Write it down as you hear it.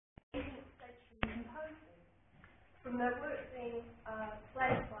from their work being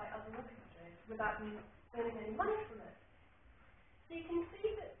played by other orchestras without them earning any money from it. So you can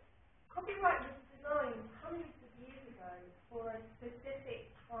see that copyright was designed hundreds of years ago for a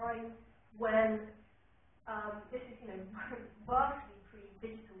specific time when this is, vastly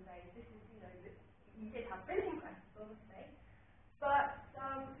pre-digital days. This is, you did have printing presses, obviously, but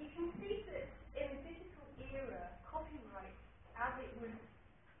you can see that in the digital era, copyright, as it was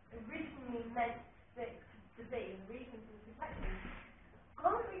originally meant to be, the reasons for the protection,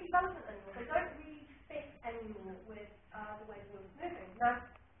 aren't really relevant anymore. They don't really fit anymore with the way the world's moving. Now,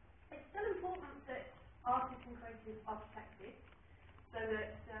 it's still important that artists and creators are protected, so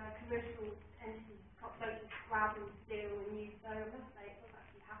that commercial entities don't just grab and steal and use their own mistakes. It does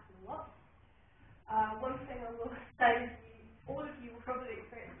actually happen a lot. One thing I will say is all of you will probably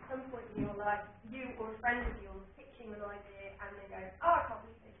experience at some point in your life, you or a friend of yours pitching an idea and they go, oh, I can't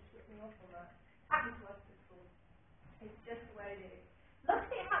believe they just ripped me off on that. Happens to us at school. It's just the way it is.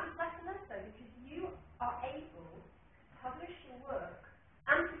 Luckily it happens less and less though, because you are able to publish your work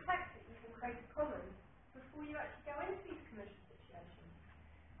and protect it using Creative Commons before you actually go into these commercial situations.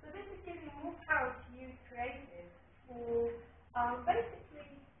 So this is giving more power to use creative for basically,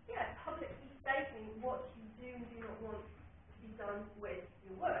 publicly stating what you do and do not want to be done with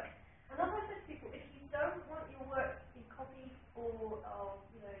your work. And as I said to people, if you don't want your work to be copied or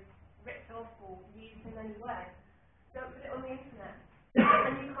ripped off or used in any way, don't put it on the internet.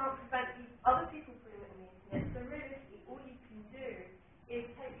 And you can't prevent other people putting it on the internet. So realistically, all you can do is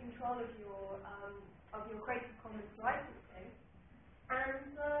take control of your Creative Commons licensing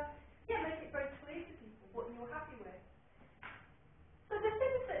and make it very clear to people what you're happy with. So the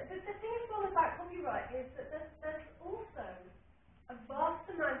thing as well about copyright is that there's also a vast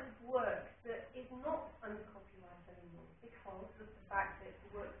amount of work that is not under copyright anymore because of the fact that the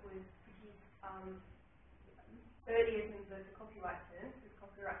work was produced earlier than the copyright terms. The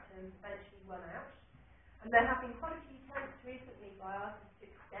copyright terms eventually run out. And there have been quite a few attempts recently by artists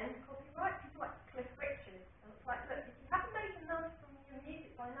to extend copyright. People like Cliff Richard. And it's like, look, if you haven't made enough from your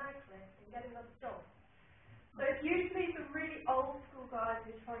music by now, Cliff, then get another job. So it's usually the really old school guys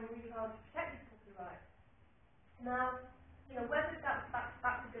who are trying really hard to protect this copyright. Now, whether that's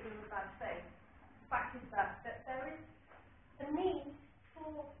a good or a bad thing, the fact is that there is a need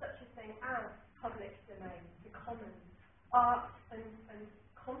for such a thing as public domain, the commons, art and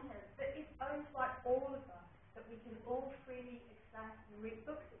content that is owned by all of us, that we can all freely access and read,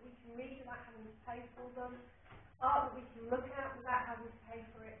 books that we can read without having to pay for them, art that we can look at without having to pay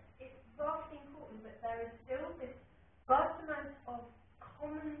for it. It's vastly important that there is still this vast amount of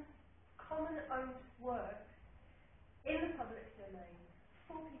common-owned work in the public domain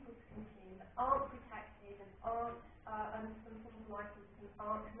for people to consume that aren't protected and aren't under some form of license and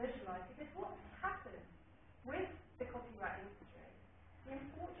aren't commercialised. Because what's happened with the copyright industry, the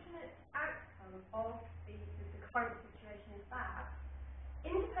unfortunate outcome of the current situation is that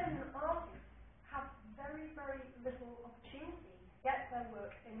independent artists have very, very little opportunity to get their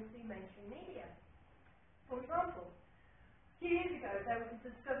work into mainstream media. For example, a few years ago there was a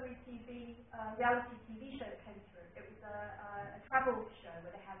Discovery TV reality TV show that came through. It was a travel show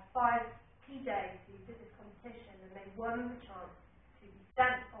where they had 5 PJs who did this competition and they won the chance to be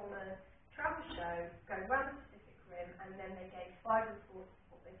sent on a travel show, go around the Pacific Rim, and then they gave 5 reports of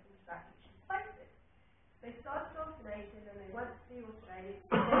what they thought about each of the places. They started off in Asia, and then they went to Australia,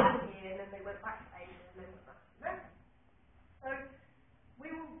 then here, and then they went back to Asia, and then went back to America. So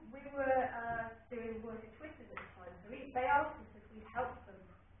we were doing work at Twitter at the time, so they asked us if we'd help them,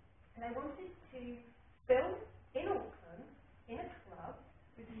 and they wanted to film in Auckland, in a club,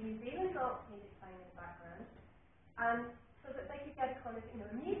 with the New Zealand dance music playing in the background, and so that they could get a kind of,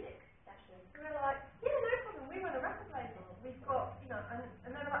 a music session. So we were like, yeah, no problem, we run a record label, we've got, and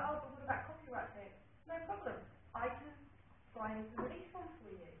they were like, oh, but what about copyright things? No problem, I can sign the release form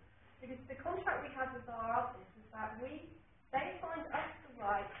for you. Because the contract we had with our artists was that they signed us the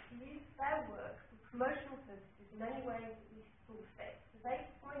right to use their work for promotional purposes in any way that we saw fit. So they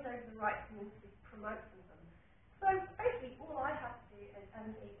signed over the right for me to promote them. So basically, all I have to do as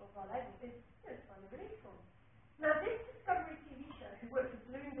MD of our label is sign the release form. Now, this Discovery TV show, who works with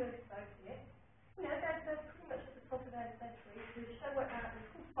Bloomberg Associates, they're pretty much at the top of their tree. The show went out, it was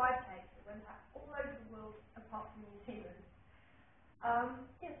called 5 Takes, it went out all over the world apart from New Zealand.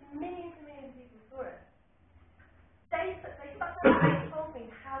 Millions and millions of people saw it. They sat down and they told me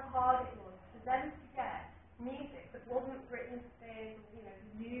how hard it was for them to get music that wasn't Britney Spears or the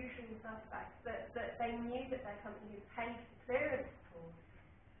usual suspects that they knew that their company had paid for clearance for.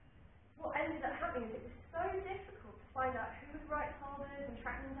 What ended up happening is it was so difficult to find out who was copyright holders and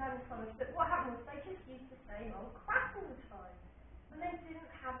tracking them down and so on. But what happened was they just used the same old crap all the time. And they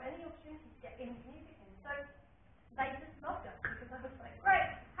didn't have any opportunity to get into music in. So they just loved us because I was like,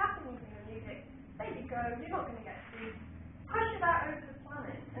 great, have them using your music. There you go, you're not going to get sued. Push it out over the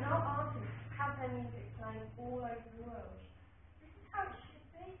planet, and our artists have their music playing all over the world. This is how it should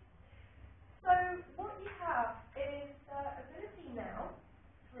be. So what you have is the ability now,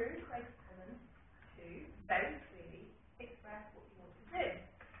 through Creative Commons, to very clearly express what you want to do.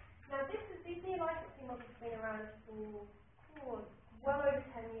 Now these new licensing models have been around for